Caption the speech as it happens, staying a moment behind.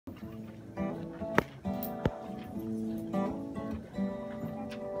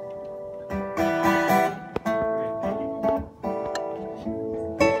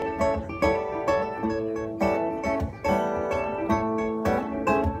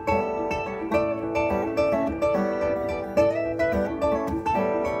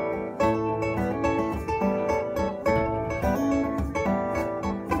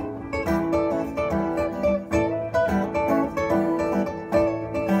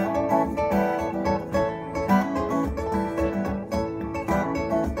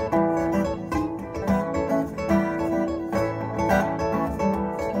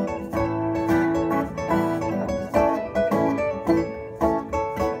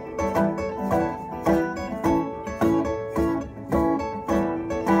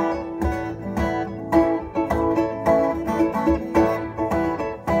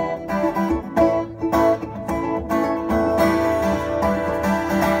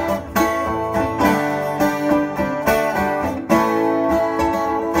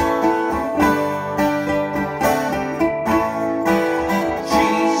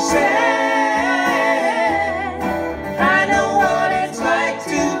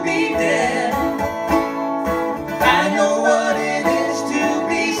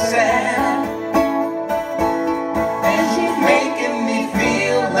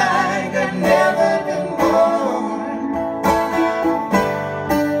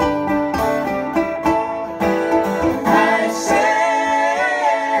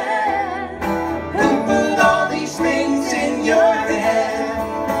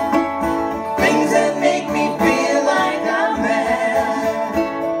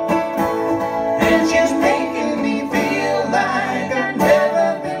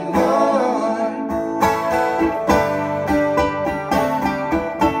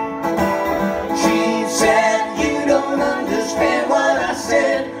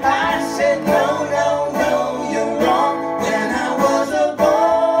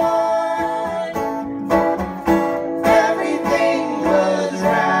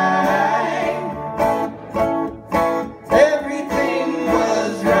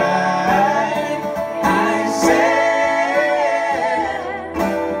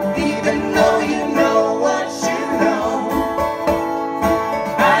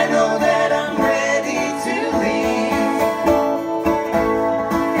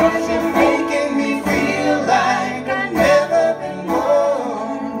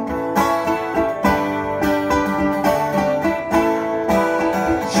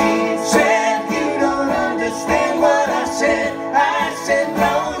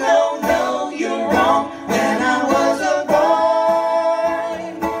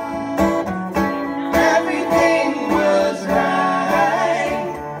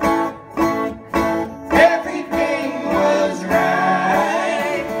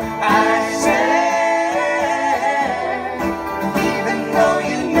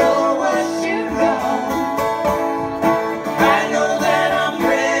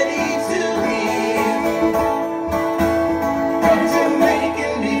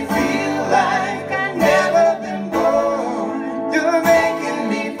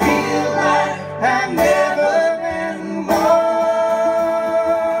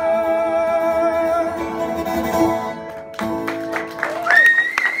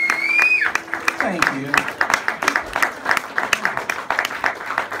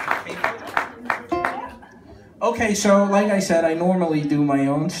Okay, so like I said, I normally do my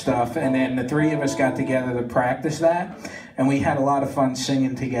own stuff, and then the three of us got together to practice that, and we had a lot of fun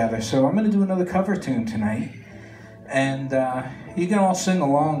singing together. So I'm going to do another cover tune tonight, and you can all sing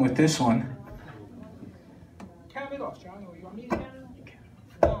along with this one. Count it off, John. You want me to count it?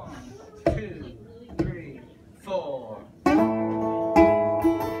 1, 2, 3, 4.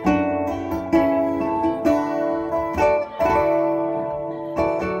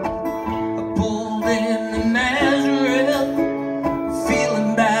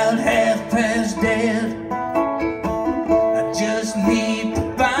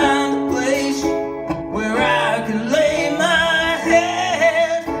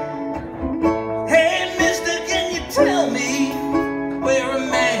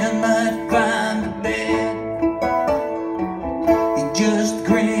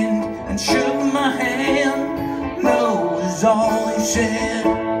 All he said.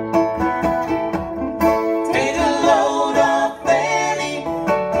 Take a load off Annie,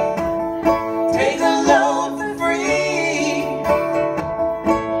 take a load for free,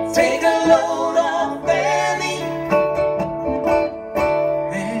 take a load off Annie,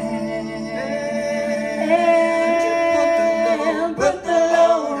 and put the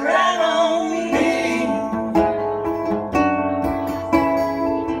load right on me.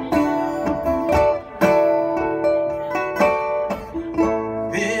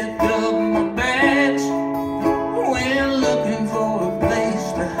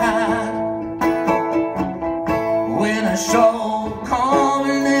 I saw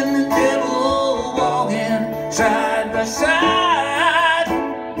Carmen and the devil walking side by side.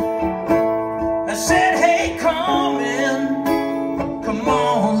 I said, hey Carmen, come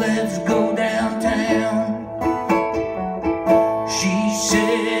on, let's go downtown. She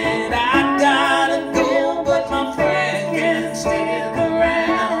said, I gotta go, but my friend can't stick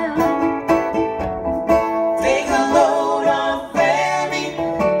around. Take a load off Annie,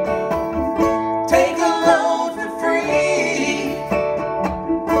 take a load for free.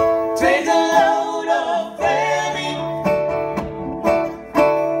 Take a load off Annie,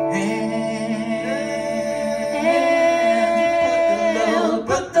 and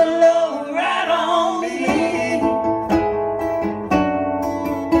put the load right on me.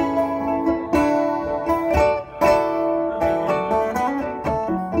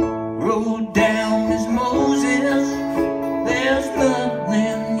 Roll down, Miss Moses, there's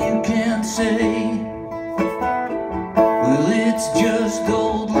nothing you can say. Well, it's just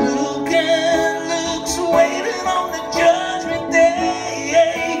old Luke, and Luke's waiting on the judgment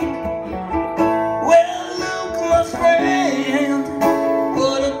day. Well, Luke, my friend,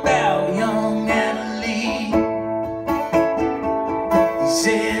 what about young Annalie? He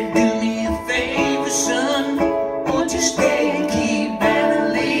said, do me a favor, son, won't you stay and keep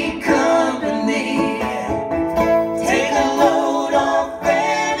Annalie company? Take a load off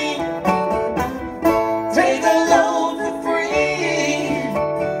Annie, take a load for free.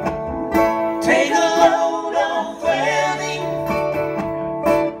 Take a load off Annie,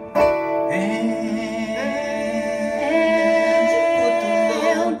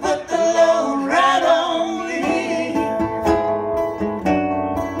 and put the load right on me.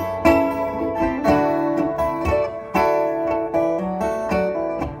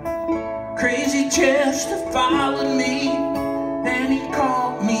 Crazy Chester followed me, and he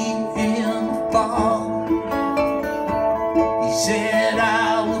caught me in the fog. He said,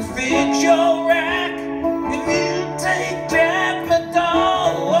 I will fix your rack if you take Jack my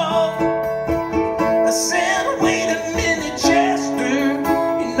dog. I said, wait a minute, Chester,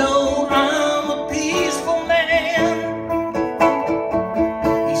 you know I'm a peaceful man.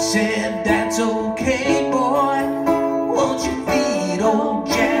 He said, that's okay, boy, won't you feed old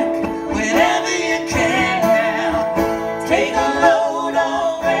Jack whenever you can now. Take a load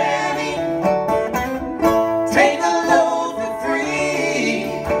off Annie, take a load for free.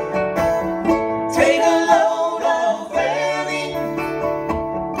 Take a load off Annie,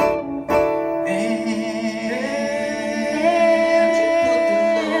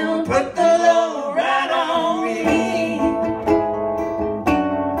 and put the load right on me.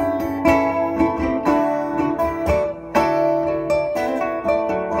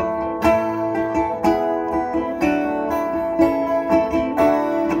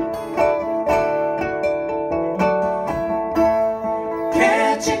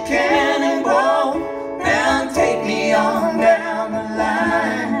 get your cannonball. Now take me on down the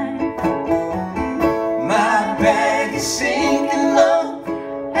line. My bag is sinking low,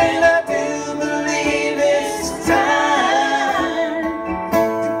 and I do believe it's time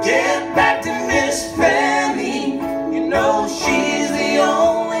to get back to Miss Fanny. You know she's the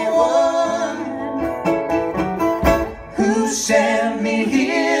only one who sent me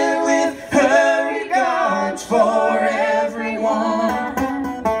here with her regards for everyone.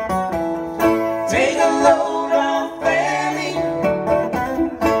 Take a load off Fanny,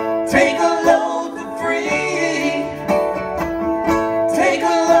 take a load for free. Take a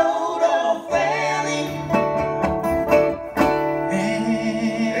load off Fanny,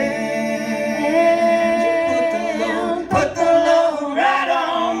 and put the load right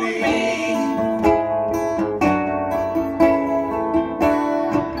on me.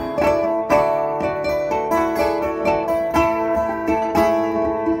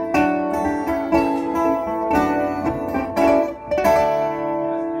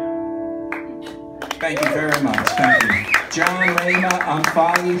 Thank you very much. Thank you. John, Raema, I'm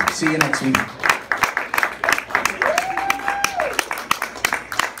Foggy. See you next week.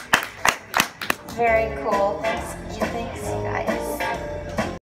 Very cool.